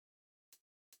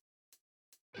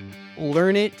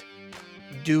learn it,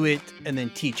 do it, and then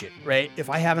teach it, right? If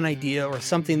I have an idea or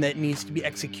something that needs to be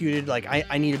executed, like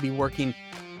I need to be working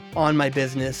on my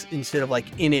business instead of like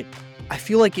in it. I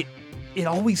feel like it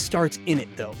always starts in it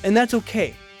though. And that's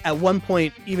okay. At one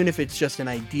point, even if it's just an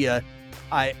idea,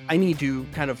 I need to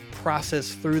kind of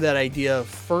process through that idea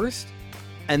first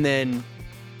and then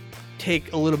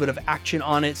take a little bit of action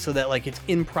on it so that like it's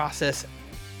in process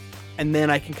and then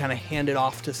I can kind of hand it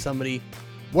off to somebody.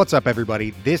 What's up,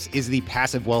 everybody? This is the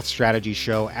Passive Wealth Strategy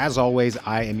Show. As always,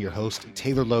 I am your host,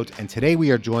 Taylor Loht, and today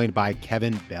we are joined by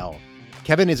Kevin Bell.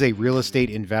 Kevin is a real estate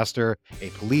investor, a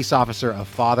police officer, a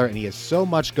father, and he has so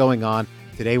much going on.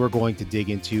 Today, we're going to dig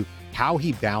into how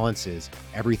he balances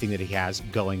everything that he has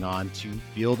going on to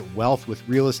build wealth with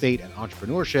real estate and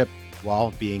entrepreneurship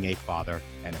while being a father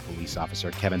and a police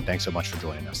officer. Kevin, thanks so much for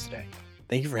joining us today.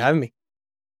 Thank you for having me.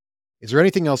 Is there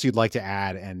anything else you'd like to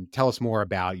add and tell us more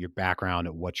about your background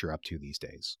and what you're up to these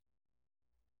days?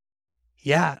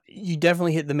 Yeah, you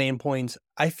definitely hit the main points.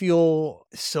 I feel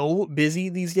so busy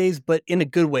these days, but in a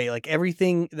good way. Like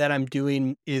everything that I'm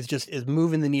doing is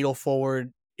moving the needle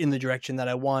forward in the direction that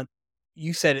I want.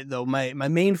 You said it though. My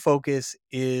main focus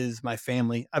is my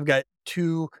family. I've got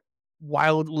two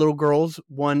wild little girls.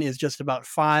 One is just about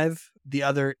 5. The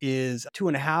other is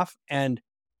 2.5. And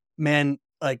man,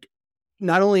 like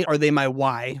not only are they my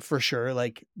why for sure,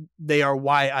 like they are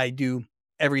why I do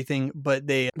everything, but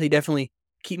they definitely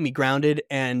keep me grounded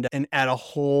and add a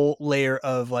whole layer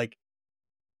of like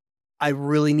I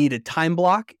really need a time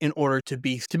block in order to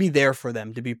be there for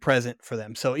them, to be present for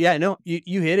them. So yeah, no,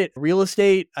 you hit it. Real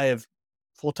estate, I have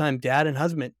full-time dad and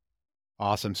husband.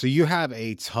 Awesome. So you have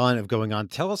a ton of going on.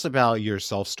 Tell us about your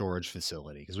self-storage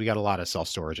facility, because we got a lot of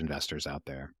self-storage investors out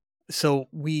there. So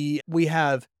we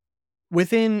have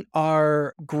within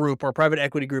our group, our private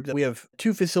equity group, that we have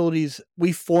 2 facilities.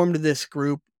 We formed this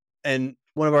group and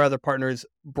one of our other partners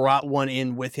brought one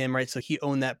in with him, right? So he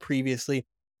owned that previously.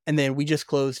 And then we just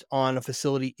closed on a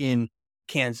facility in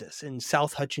Kansas, in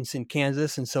South Hutchinson,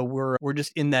 Kansas. And so we're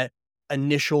just in that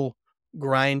initial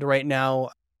grind right now,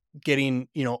 getting,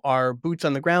 our boots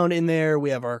on the ground in there. We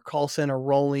have our call center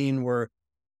rolling. We're,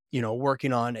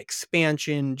 working on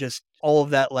expansion, just all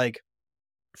of that like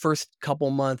first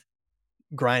couple month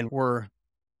grind. We're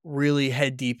really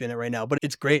head deep in it right now, but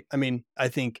it's great. I mean, I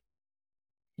think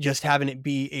just having it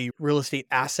be a real estate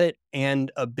asset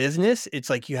and a business, it's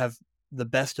like you have the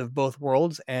best of both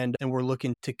worlds and we're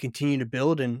looking to continue to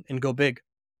build and go big.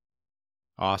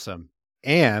 Awesome.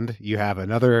 And you have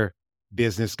another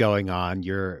business going on,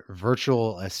 your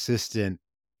virtual assistant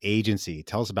agency.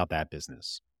 Tell us about that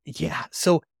business. Yeah.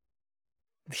 So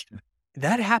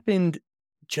that happened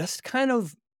just kind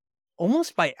of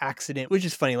almost by accident, which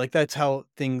is funny. Like that's how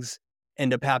things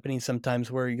end up happening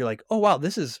sometimes where you're like, oh wow,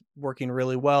 this is working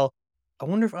really well. I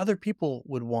wonder if other people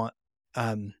would want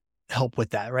help with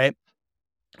that, right?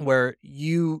 Where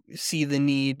you see the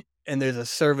need and there's a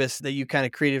service that you kind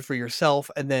of created for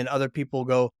yourself, and then other people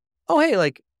go, oh hey,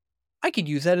 like I could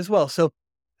use that as well. So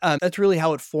that's really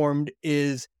how it formed.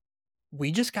 Is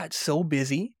we just got so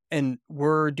busy and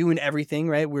we're doing everything,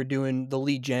 right? We're doing the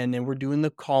lead gen and we're doing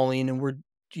the calling and we're,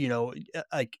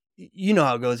 like,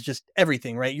 how it goes, just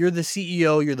everything, right? You're the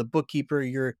CEO, you're the bookkeeper,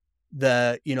 you're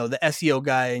the SEO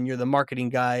guy and you're the marketing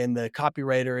guy and the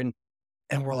copywriter.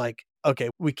 And we're like, okay,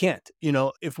 we can't,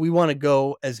 if we want to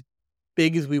go as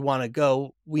big as we want to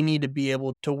go, we need to be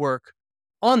able to work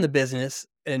on the business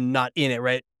and not in it,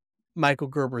 right? Michael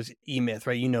Gerber's E-Myth,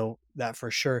 right? You know that for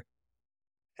sure.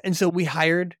 And so we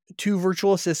hired 2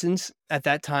 virtual assistants at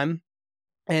that time.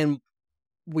 And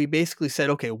we basically said,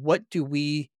 okay, what do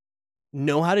we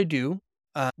know how to do?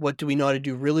 What do we know how to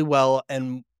do really well?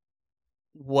 And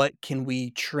what can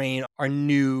we train our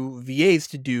new VAs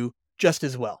to do just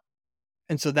as well?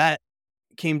 And so that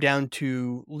came down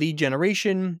to lead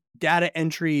generation, data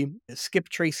entry, skip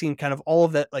tracing, kind of all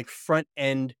of that like front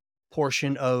end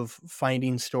portion of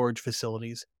finding storage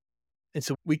facilities. And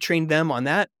so we trained them on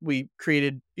that. We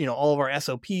created, all of our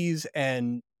SOPs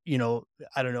and,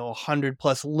 I don't know, 100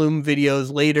 plus Loom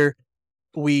videos later,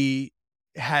 we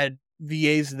had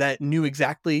VAs that knew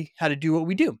exactly how to do what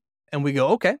we do. And we go,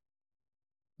 okay,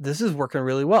 this is working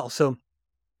really well. So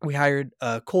we hired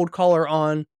a cold caller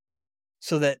on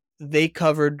so that they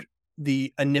covered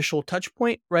the initial touch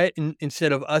point, right? And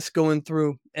instead of us going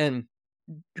through and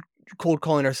cold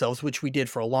calling ourselves, which we did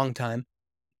for a long time,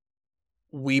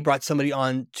 we brought somebody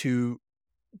on to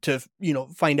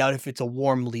find out if it's a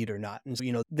warm lead or not. And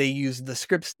so, they use the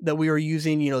scripts that we were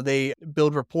using, they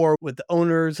build rapport with the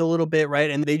owners a little bit, right?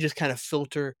 And they just kind of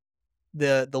filter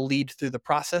the lead through the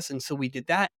process. And so we did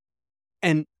that.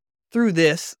 And through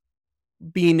this,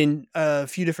 being in a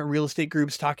few different real estate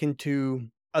groups, talking to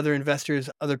other investors,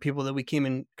 other people that we came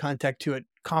in contact to at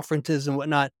conferences and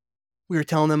whatnot, we were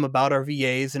telling them about our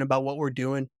VAs and about what we're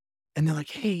doing. And they're like,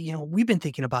 hey, we've been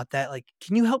thinking about that. Like,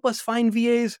 can you help us find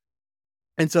VAs?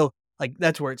 And so like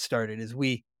that's where it started is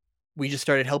we just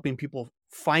started helping people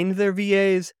find their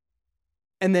VAs.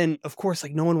 And then of course,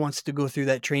 like no one wants to go through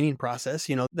that training process.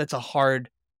 That's a hard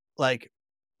like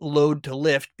load to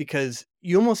lift because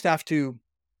you almost have to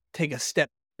take a step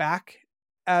back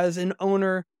as an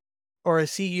owner or a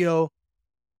CEO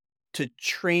to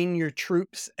train your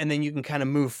troops and then you can kind of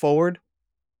move forward.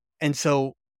 And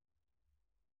so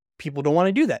people don't want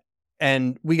to do that.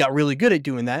 And we got really good at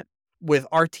doing that with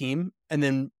our team. And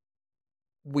then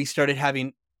we started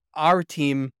having our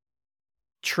team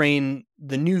train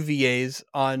the new VAs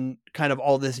on kind of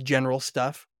all this general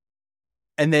stuff.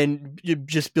 And then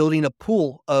just building a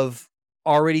pool of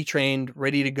already trained,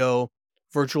 ready to go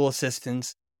virtual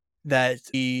assistants that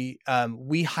we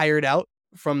hired out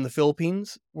from the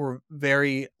Philippines. We're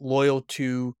very loyal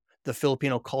to the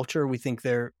Filipino culture. We think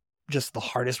they're just the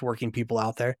hardest working people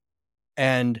out there.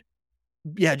 And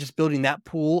yeah, just building that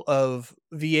pool of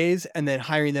VAs and then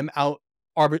hiring them out,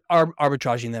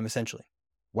 arbitraging them essentially.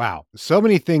 Wow. So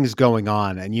many things going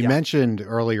on. And you Yeah. mentioned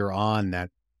earlier on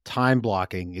that time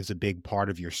blocking is a big part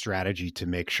of your strategy to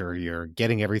make sure you're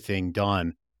getting everything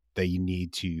done that you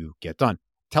need to get done.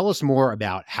 Tell us more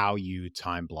about how you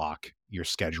time block your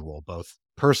schedule, both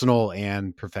personal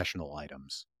and professional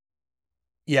items.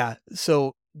 Yeah.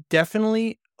 So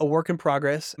definitely a work in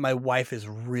progress. My wife is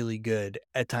really good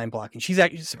at time blocking. She's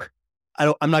actually,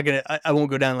 I won't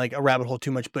go down like a rabbit hole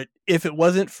too much, but if it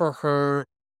wasn't for her,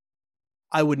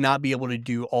 I would not be able to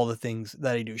do all the things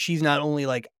that I do. She's not only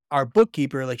like our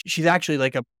bookkeeper, like she's actually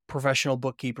like a professional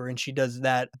bookkeeper and she does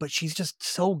that, but she's just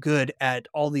so good at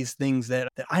all these things that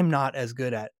I'm not as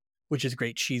good at, which is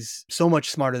great. She's so much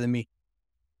smarter than me.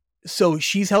 So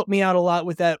she's helped me out a lot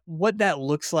with that. What that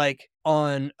looks like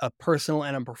on a personal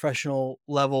and a professional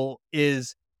level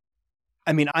is,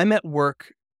 I mean, I'm at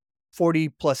work 40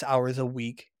 plus hours a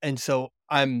week. And so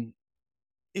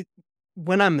it,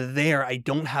 when I'm there, I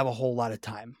don't have a whole lot of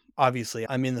time. Obviously,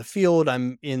 I'm in the field,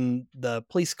 I'm in the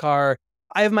police car.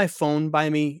 I have my phone by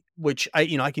me, which I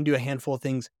can do a handful of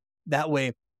things that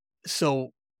way. So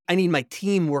I need my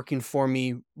team working for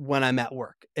me when I'm at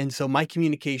work. And so my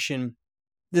communication,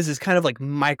 this is kind of like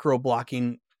micro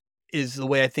blocking is the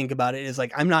way I think about it is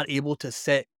like I'm not able to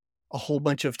set a whole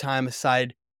bunch of time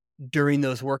aside during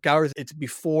those work hours. It's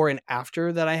before and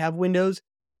after that I have windows.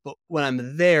 But when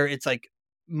I'm there, it's like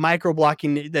micro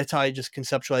blocking. That's how I just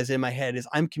conceptualize it in my head is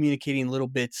I'm communicating little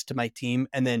bits to my team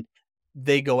and then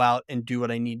they go out and do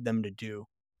what I need them to do.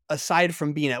 Aside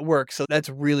from being at work. So that's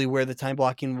really where the time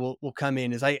blocking will come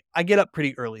in is I get up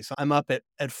pretty early. So I'm up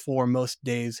at 4 most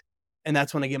days. And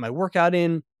that's when I get my workout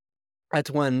in.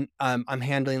 That's when I'm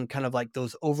handling kind of like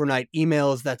those overnight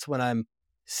emails. That's when I'm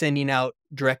sending out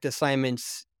direct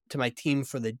assignments to my team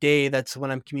for the day. That's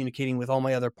when I'm communicating with all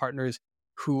my other partners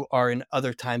who are in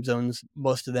other time zones,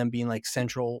 most of them being like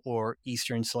Central or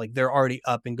Eastern. So like they're already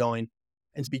up and going.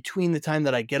 And between the time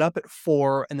that I get up at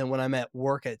 4 and then when I'm at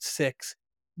work at 6,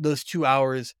 those 2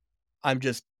 hours, I'm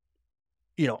just,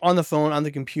 on the phone, on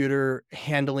the computer,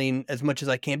 handling as much as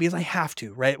I can because I have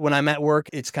to, right? When I'm at work,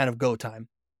 it's kind of go time.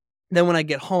 Then when I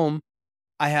get home,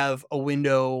 I have a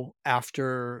window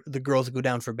after the girls go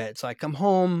down for bed. So I come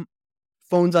home,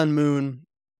 phone's on moon.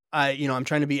 I'm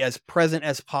trying to be as present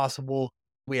as possible.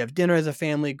 We have dinner as a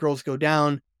family, girls go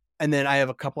down, and then I have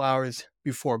a couple hours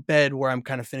before bed where I'm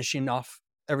kind of finishing off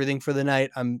everything for the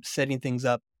night. I'm setting things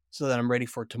up so that I'm ready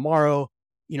for tomorrow.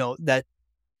 That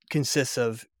consists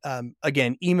of,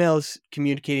 again, emails,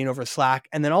 communicating over Slack,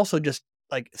 and then also just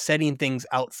like setting things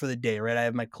out for the day, right? I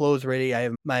have my clothes ready. I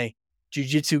have my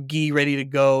jujitsu gi ready to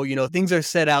go. Things are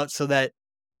set out so that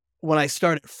when I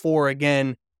start at 4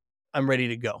 again, I'm ready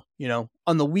to go,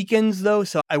 On the weekends though,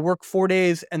 so I work 4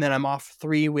 days and then I'm off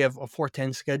 3. We have a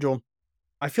 4-10 schedule.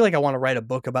 I feel like I want to write a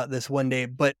book about this one day,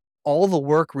 but all the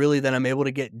work really that I'm able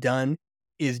to get done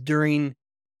is during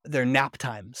their nap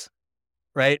times,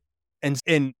 right? And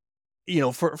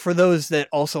for those that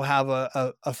also have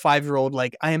a 5-year-old,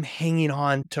 like I am hanging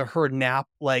on to her nap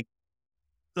like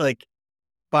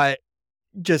by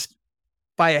just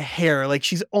by a hair. Like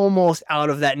she's almost out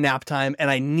of that nap time and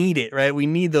I need it, right? We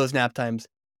need those nap times.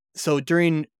 So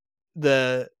during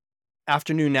the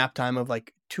afternoon nap time of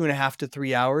like 2.5 to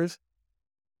 3 hours,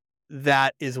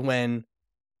 that is when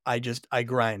I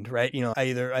grind, right?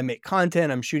 I make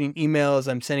content, I'm shooting emails,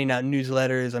 I'm sending out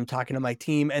newsletters, I'm talking to my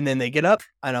team, and then they get up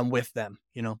and I'm with them,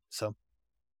 so.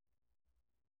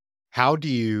 How do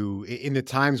you, in the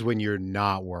times when you're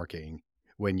not working,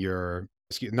 when you're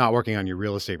not working on your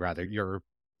real estate, rather, you're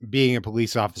being a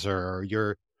police officer or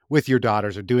you're with your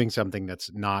daughters or doing something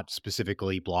that's not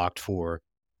specifically blocked for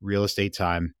real estate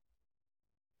time,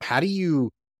 how do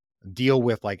you deal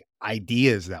with like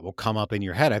ideas that will come up in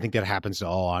your head? I think that happens to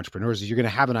all entrepreneurs. Is you're going to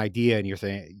have an idea and you're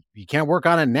saying you can't work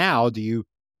on it now. Do you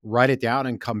write it down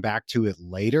and come back to it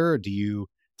later? Do you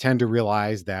tend to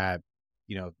realize that,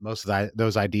 most of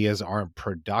those ideas aren't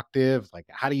productive? Like,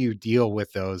 how do you deal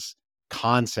with those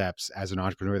concepts as an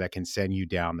entrepreneur that can send you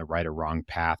down the right or wrong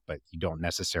path, but you don't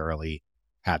necessarily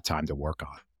have time to work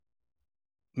on?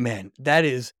 Man,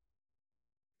 that's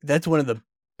one of the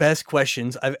best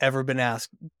questions I've ever been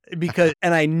asked because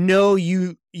and I know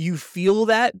you feel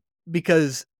that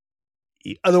because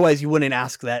otherwise you wouldn't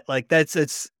ask that. Like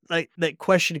it's like that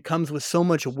question comes with so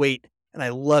much weight and I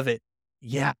love it.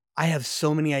 Yeah, I have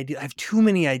so many ideas. I have too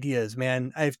many ideas,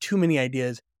 man. I have too many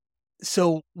ideas.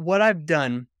 So what I've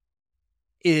done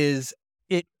is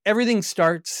everything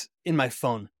starts in my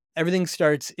phone. Everything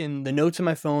starts in the notes in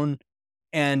my phone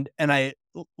and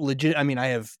legit I mean I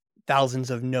have thousands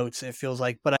of notes it feels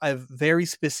like, but I have very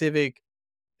specific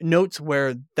notes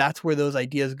where that's where those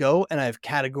ideas go and I have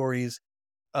categories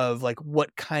of like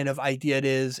what kind of idea it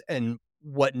is and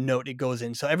what note it goes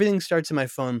in. So everything starts in my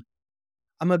phone.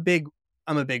 I'm a big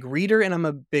I'm a big reader and I'm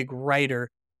a big writer.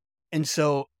 And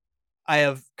so I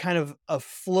have kind of a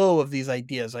flow of these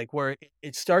ideas like where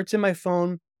it starts in my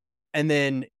phone and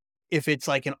then if it's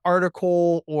like an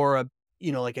article or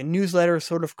like a newsletter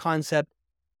sort of concept,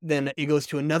 then it goes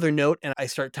to another note and I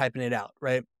start typing it out,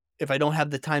 right? If I don't have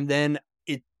the time then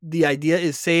the idea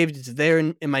is saved, it's there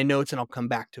in my notes and I'll come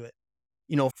back to it.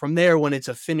 From there when it's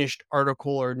a finished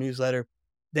article or newsletter,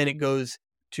 then it goes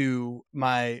to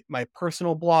my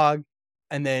personal blog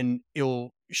and then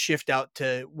it'll shift out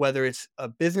to whether it's a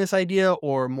business idea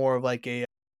or more of like a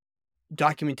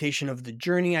documentation of the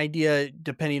journey idea,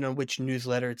 depending on which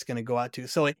newsletter it's going to go out to.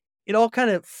 So it all kind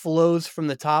of flows from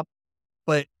the top,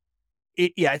 but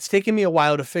it's taken me a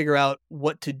while to figure out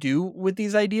what to do with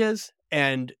these ideas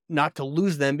and not to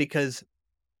lose them because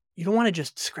you don't want to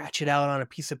just scratch it out on a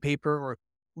piece of paper or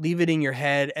leave it in your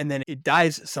head and then it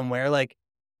dies somewhere. Like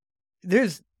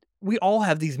there's, we all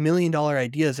have these $1,000,000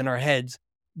 ideas in our heads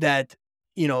that,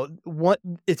 what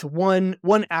it's one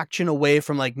action away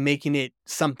from like making it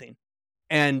something.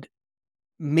 And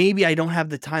maybe I don't have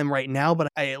the time right now, but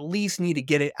I at least need to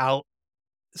get it out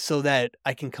so that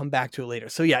I can come back to it later.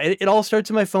 So yeah, it all starts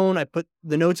in my phone. I put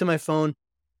the notes in my phone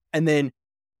and then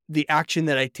the action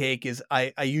that I take is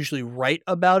I usually write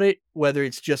about it, whether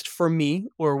it's just for me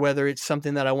or whether it's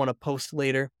something that I want to post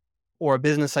later or a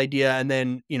business idea. And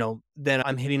then, then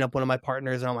I'm hitting up one of my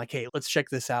partners and I'm like, hey, let's check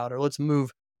this out or let's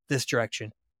move this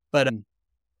direction. But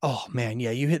oh man,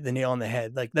 yeah, you hit the nail on the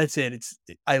head. Like that's it.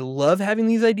 I love having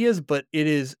these ideas, but it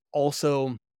is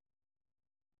also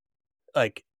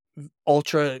like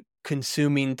ultra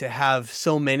consuming to have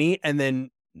so many and then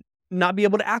not be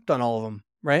able to act on all of them,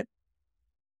 right?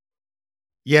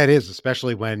 Yeah, it is,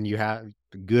 especially when you have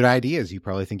good ideas. You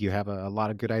probably think you have a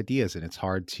lot of good ideas, and it's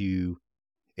hard to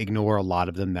ignore a lot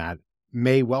of them that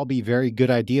may well be very good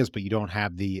ideas, but you don't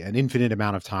have an infinite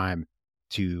amount of time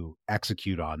to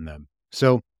execute on them.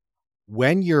 So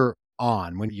when you're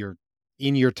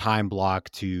in your time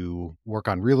block to work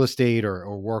on real estate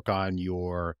or work on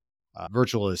your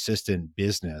virtual assistant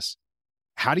business,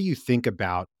 how do you think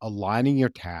about aligning your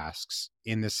tasks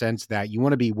in the sense that you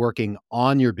want to be working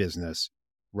on your business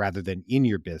rather than in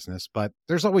your business? But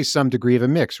there's always some degree of a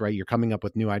mix, right? You're coming up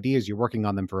with new ideas, you're working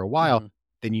on them for a while, Mhm.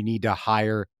 then you need to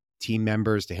hire team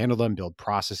members to handle them, build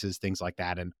processes, things like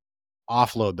that, and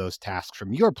offload those tasks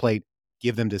from your plate,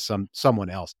 give them to someone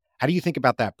else. How do you think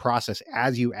about that process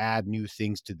as you add new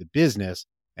things to the business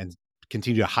and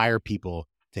continue to hire people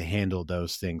to handle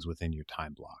those things within your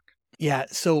time block? Yeah,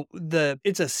 so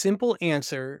it's a simple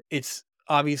answer. It's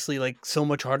obviously like so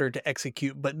much harder to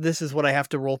execute, but this is what I have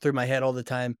to roll through my head all the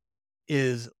time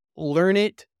is learn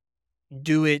it,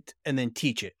 do it, and then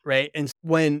teach it, right? And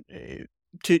when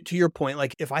to your point,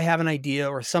 like if I have an idea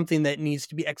or something that needs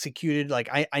to be executed, like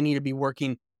I need to be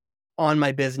working on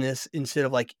my business instead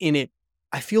of like in it.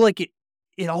 I feel like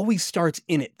it always starts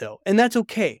in it though. And that's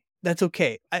okay. That's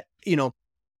okay.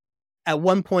 At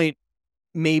one point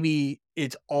maybe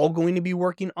it's all going to be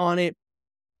working on it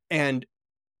and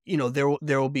there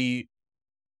will be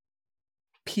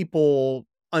people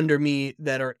under me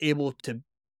that are able to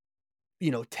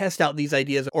test out these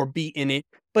ideas or be in it,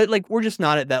 but like we're just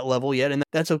not at that level yet and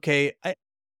that's okay.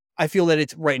 I feel that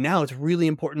it's right now it's really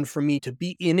important for me to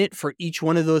be in it for each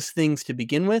one of those things to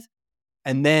begin with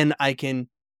and then I can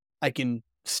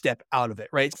step out of it,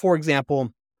 right? For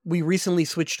example, we recently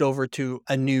switched over to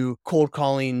a new cold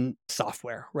calling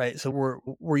software, right? So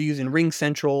we're using Ring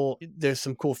Central. There's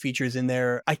some cool features in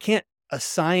there. I can't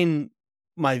assign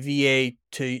my VA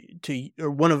to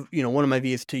or one of my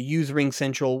VAs to use Ring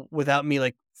Central without me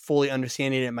like fully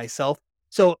understanding it myself.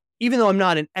 So even though I'm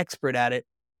not an expert at it,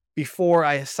 before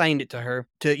I assigned it to her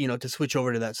to switch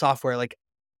over to that software, like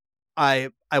I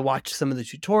watched some of the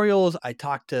tutorials, I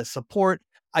talked to support,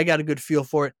 I got a good feel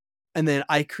for it, and then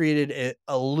I created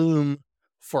a Loom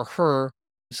for her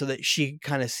so that she could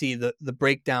kinda see the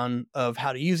breakdown of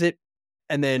how to use it,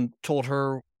 and then told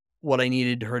her what I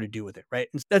needed her to do with it, right?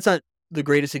 And that's not the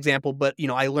greatest example, but,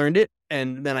 I learned it,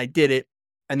 and then I did it,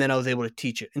 and then I was able to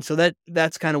teach it. And so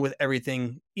that's kinda with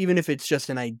everything, even if it's just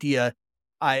an idea,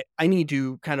 I need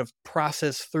to kind of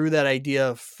process through that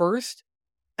idea first,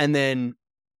 and then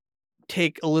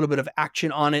take a little bit of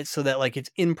action on it so that like it's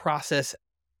in process,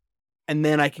 and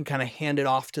then I can kind of hand it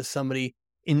off to somebody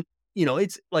in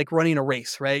it's like running a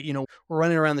race, right? We're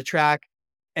running around the track,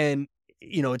 and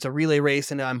it's a relay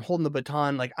race, and I'm holding the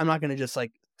baton. Like I'm not going to just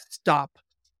like stop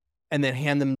and then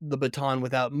hand them the baton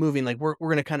without moving. Like we're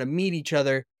going to kind of meet each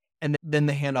other, and then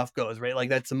the handoff goes, right? Like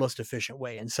that's the most efficient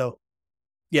way. And so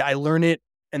yeah, I learn it,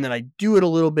 and then I do it a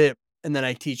little bit, and then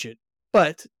I teach it.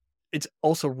 But it's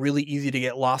also really easy to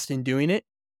get lost in doing it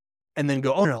and then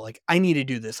go, "Oh, no, like, I need to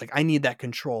do this, like, I need that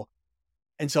control."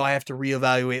 And so I have to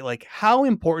reevaluate, like, how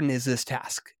important is this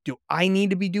task? Do I need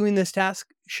to be doing this task?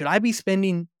 Should I be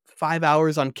spending 5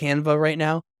 hours on Canva right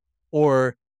now?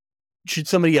 Or should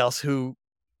somebody else who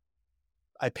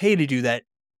I pay to do that,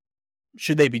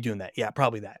 should they be doing that? Yeah,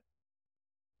 probably that.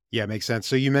 Yeah, makes sense.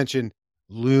 So you mentioned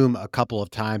Loom a couple of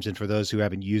times, and for those who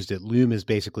haven't used it, Loom is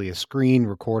basically a screen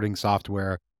recording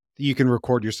software that you can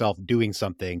record yourself doing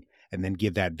something and then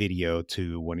give that video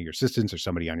to one of your assistants or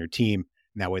somebody on your team.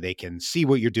 And that way they can see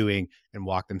what you're doing and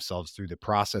walk themselves through the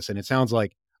process. And it sounds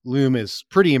like Loom is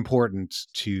pretty important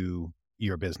to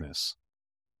your business.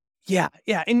 Yeah,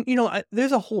 yeah, and,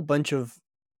 there's a whole bunch of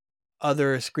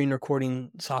other screen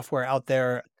recording software out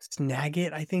there.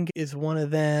 Snagit, I think, is one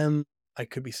of them. I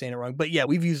could be saying it wrong, but yeah,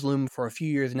 we've used Loom for a few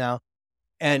years now,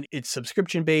 and it's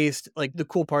subscription based. Like the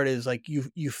cool part is like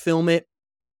you film it.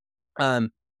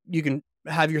 You can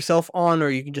have yourself on, or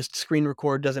you can just screen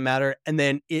record, doesn't matter, and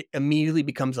then it immediately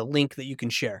becomes a link that you can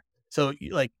share. So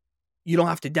you don't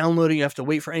have to download it, you have to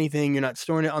wait for anything. You're not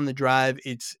storing it on the drive.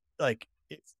 It's like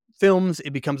it films,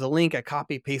 it becomes a link. I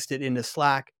copy paste it into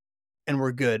Slack, and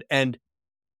we're good. And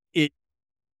it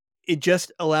it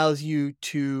just allows you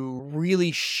to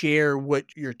really share what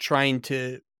you're trying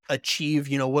to achieve,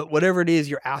 whatever it is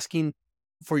you're asking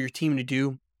for your team to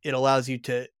do. It allows you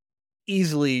to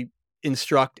easily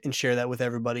instruct and share that with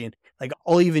everybody. And like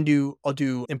I'll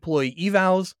do employee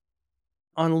evals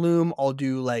on Loom. I'll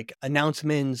do like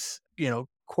announcements,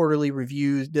 quarterly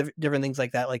reviews, different things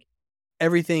like that. Like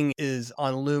everything is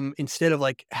on Loom instead of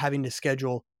like having to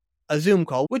schedule a Zoom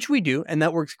call, which we do, and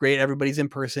that works great. Everybody's in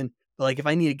person. But like if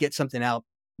I need to get something out,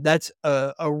 that's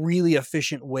a really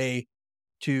efficient way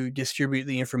to distribute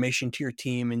the information to your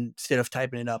team instead of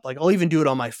typing it up. Like I'll even do it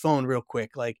on my phone real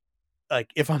quick. Like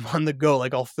if I'm on the go,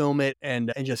 like I'll film it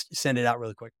and just send it out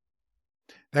really quick.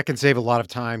 That can save a lot of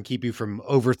time, keep you from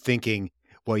overthinking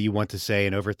what you want to say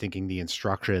and overthinking the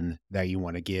instruction that you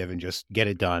want to give and just get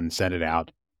it done, send it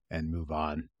out, and move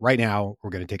on. Right now, we're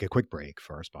going to take a quick break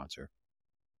for our sponsor.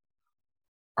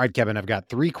 All right, Kevin, I've got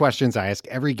 3 questions I ask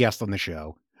every guest on the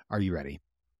show. Are you ready?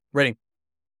 Ready?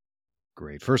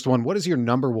 Great. First one, what is your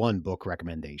number 1 book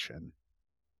recommendation?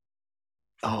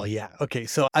 Oh yeah. Okay.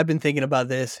 So I've been thinking about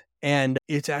this, and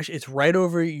it's right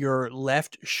over your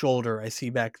left shoulder. I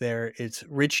see back there. It's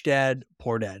Rich Dad,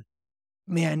 Poor Dad.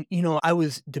 Man, I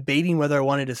was debating whether I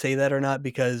wanted to say that or not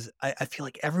because I feel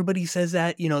like everybody says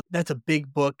that. That's a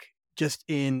big book just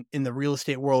in the real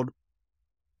estate world.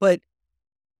 But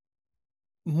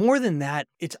more than that,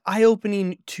 it's eye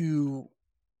opening to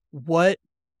what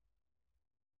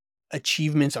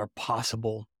achievements are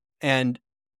possible, and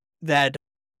that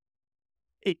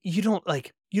you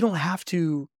don't have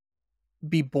to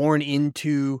be born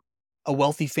into a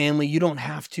wealthy family. You don't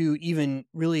have to even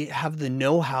really have the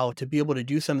know-how to be able to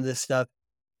do some of this stuff.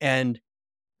 And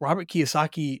Robert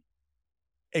Kiyosaki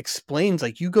explains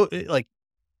like you go like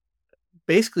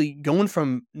basically going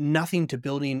from nothing to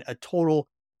building a total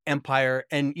empire.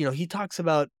 And he talks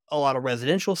about a lot of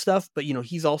residential stuff, but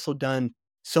he's also done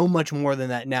so much more than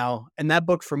that now. And that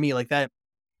book for me, like that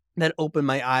opened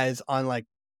my eyes on like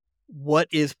what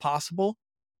is possible,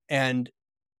 and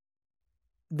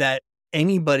that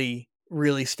anybody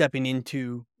really stepping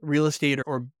into real estate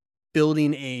or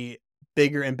building a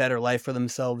bigger and better life for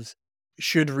themselves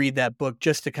should read that book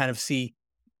just to kind of see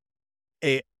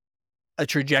a a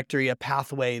trajectory, a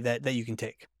pathway that you can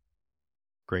take.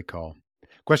 Great call.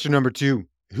 Question number 2,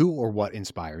 who or what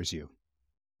inspires you?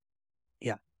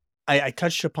 Yeah. I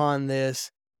touched upon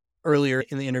this earlier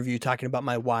in the interview talking about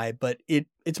my why, but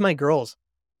it's my girls.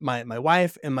 My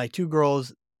wife and my 2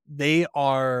 girls, they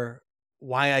are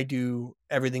why I do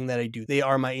everything that I do. They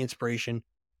are my inspiration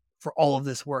for all of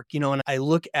this work, and I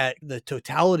look at the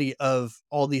totality of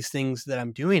all these things that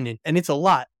I'm doing and it's a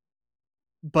lot,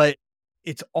 but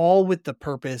it's all with the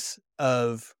purpose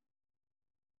of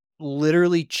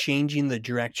literally changing the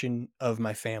direction of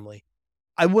my family.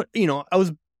 I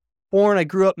was born, I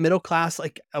grew up middle class,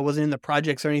 like I wasn't in the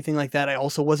projects or anything like that. I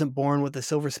also wasn't born with a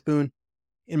silver spoon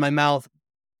in my mouth,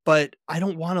 but I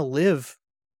don't want to live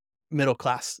middle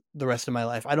class the rest of my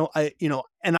life. I don't, I, you know,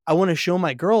 and I want to show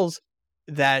my girls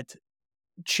that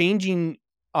changing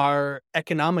our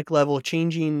economic level,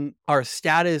 changing our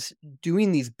status,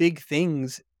 doing these big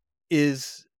things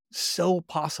is so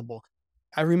possible.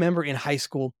 I remember in high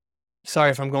school, sorry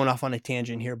if I'm going off on a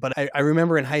tangent here, but I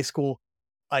remember in high school,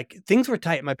 like things were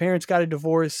tight. My parents got a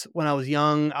divorce when I was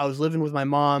young. I was living with my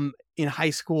mom in high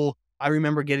school. I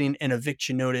remember getting an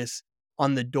eviction notice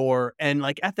on the door. And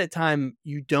like at that time,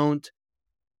 you don't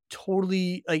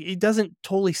totally, like, it doesn't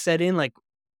totally set in like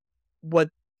what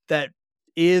that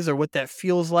is or what that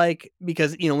feels like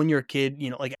because when you're a kid,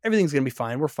 like everything's going to be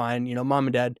fine. We're fine, mom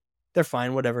and dad, they're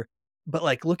fine, whatever. But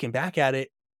like looking back at it,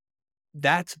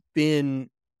 that's been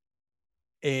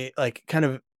a like kind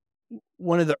of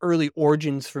one of the early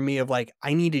origins for me of like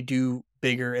I need to do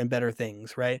bigger and better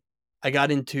things, right? I got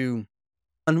into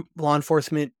law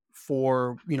enforcement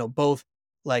for, both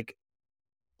like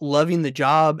loving the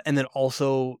job and then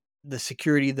also the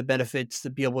security, the benefits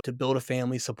to be able to build a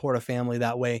family, support a family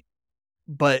that way.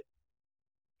 But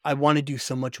I want to do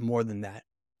so much more than that.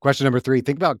 Question number 3,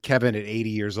 think about Kevin at 80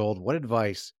 years old. What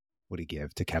advice would he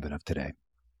give to Kevin of today?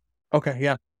 Okay,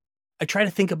 yeah. I try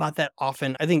to think about that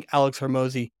often. I think Alex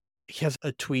Hormozy, he has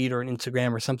a tweet or an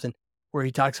Instagram or something where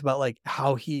he talks about like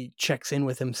how he checks in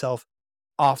with himself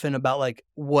often about like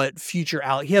what future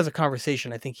Alex, he has a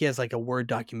conversation. I think he has like a Word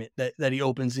document that he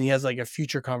opens and he has like a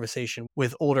future conversation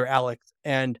with older Alex.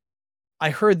 And I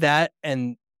heard that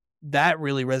and that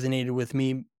really resonated with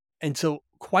me. And so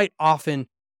quite often,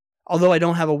 although I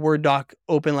don't have a Word doc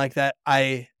open like that,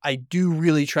 I do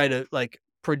really try to like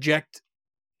project,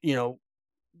 you know,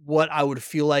 what I would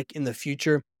feel like in the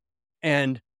future.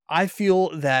 And I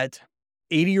feel that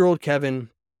 80-year-old Kevin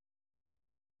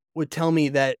would tell me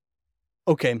that,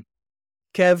 okay,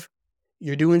 Kev,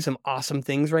 you're doing some awesome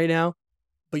things right now,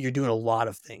 but you're doing a lot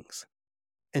of things.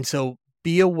 And so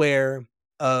be aware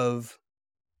of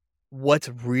what's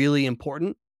really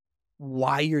important,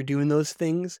 why you're doing those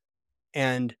things.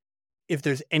 And if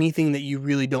there's anything that you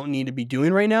really don't need to be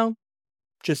doing right now,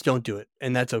 just don't do it.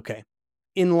 And that's okay.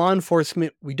 In law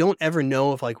enforcement, we don't ever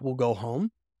know if like we'll go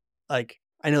home. Like,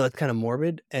 I know that's kind of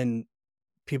morbid and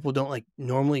people don't like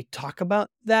normally talk about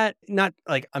that. Not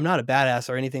like I'm not a badass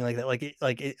or anything like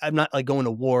that. I'm not like going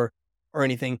to war or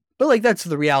anything, but like that's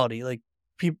the reality. Like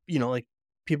people, like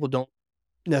people don't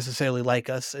necessarily like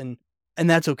us and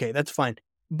that's okay. That's fine.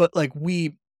 But like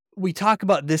we talk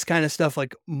about this kind of stuff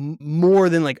like more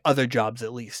than like other jobs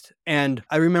at least. And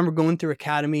I remember going through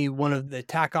academy, one of the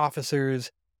TAC officers,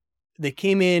 they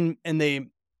came in and they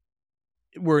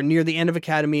were near the end of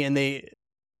academy and they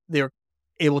were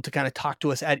able to kind of talk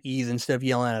to us at ease instead of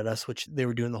yelling at us, which they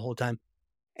were doing the whole time.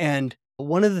 And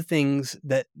one of the things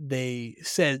that they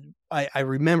said, I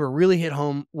remember really hit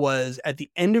home was at the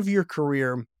end of your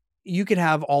career, you could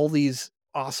have all these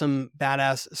awesome,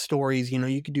 badass stories.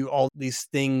 You could do all these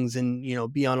things and,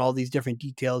 be on all these different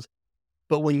details.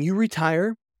 But when you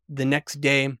retire, the next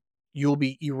day, you'll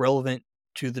be irrelevant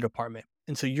to the department.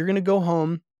 And so you're going to go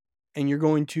home and you're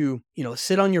going to,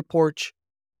 sit on your porch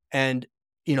and,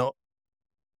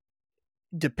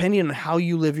 depending on how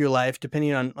you live your life,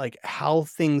 depending on like how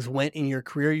things went in your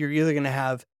career, you're either going to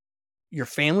have your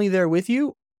family there with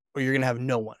you or you're going to have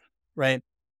no one. Right.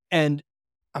 And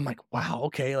I'm like, wow,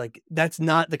 okay. Like that's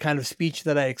not the kind of speech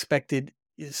that I expected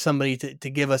somebody to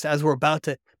give us as we're about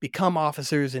to become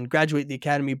officers and graduate the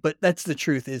academy. But that's the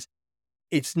truth is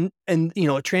and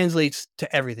it translates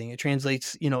to everything. It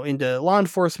translates, into law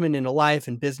enforcement, into life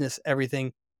and business,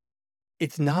 everything.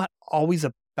 It's not always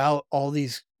about all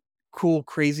these cool,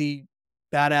 crazy,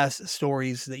 badass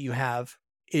stories that you have.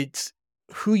 It's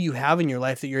who you have in your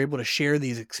life that you're able to share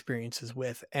these experiences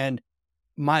with. And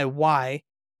my why,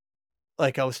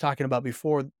 like I was talking about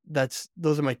before,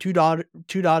 those are my two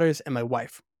daughters and my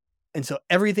wife. And so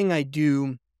everything I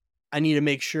do, I need to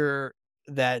make sure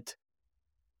that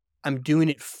I'm doing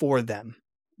it for them,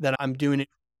 that I'm doing it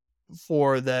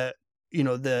for the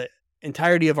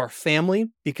entirety of our family,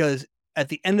 because at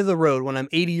the end of the road, when I'm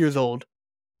 80 years old,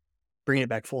 bringing it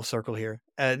back full circle here,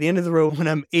 at the end of the road, when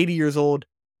I'm 80 years old,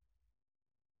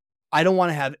 I don't want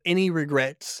to have any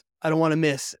regrets. I don't want to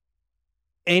miss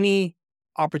any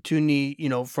opportunity,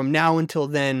 from now until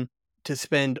then, to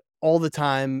spend all the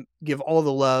time, give all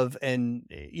the love, and,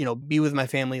 be with my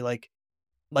family like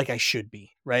I should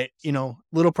be, right?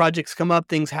 Little projects come up,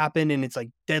 things happen, and it's like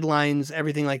deadlines,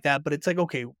 everything like that. But it's like,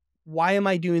 okay, why am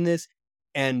I doing this?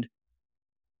 And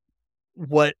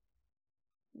what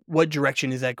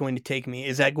direction is that going to take me?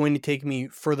 Is that going to take me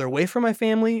further away from my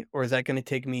family, or is that going to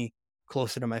take me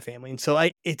closer to my family? And so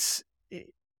it's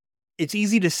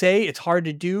easy to say, it's hard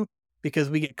to do because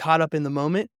we get caught up in the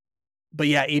moment. But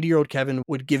yeah, 80-year-old Kevin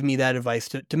would give me that advice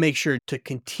to make sure to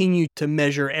continue to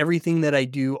measure everything that I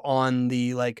do on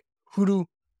the, like, who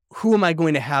am I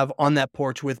going to have on that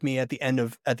porch with me at the end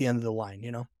of the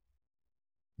line,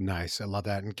 Nice. I love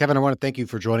that. And Kevin, I want to thank you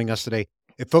for joining us today.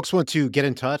 If folks want to get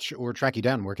in touch or track you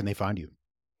down, where can they find you?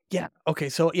 Yeah. Okay.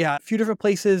 So yeah, a few different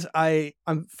places.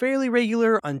 I'm fairly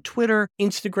regular on Twitter,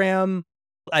 Instagram.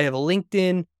 I have a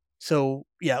LinkedIn. So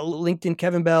yeah, LinkedIn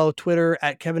Kevin Bell, Twitter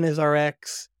at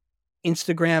KevinIsRx,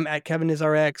 Instagram at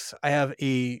KevinIsRx. I have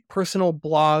a personal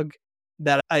blog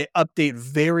that I update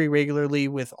very regularly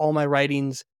with all my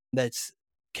writings. That's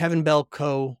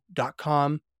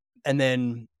kevinbellco.com. And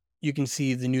then you can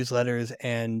see the newsletters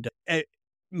and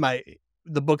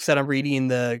the books that I'm reading,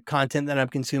 the content that I'm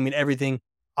consuming, everything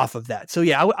off of that. So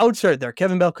yeah, I would start there,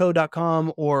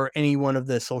 kevinbellco.com, or any one of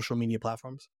the social media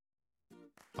platforms.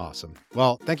 Awesome.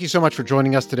 Well, thank you so much for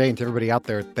joining us today. And to everybody out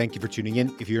there, thank you for tuning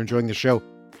in. If you're enjoying the show,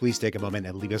 please take a moment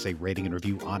and leave us a rating and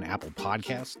review on Apple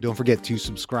Podcasts. Don't forget to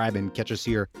subscribe and catch us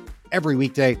here every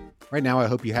weekday. Right now, I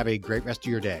hope you have a great rest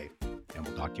of your day, and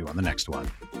we'll talk to you on the next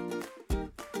one.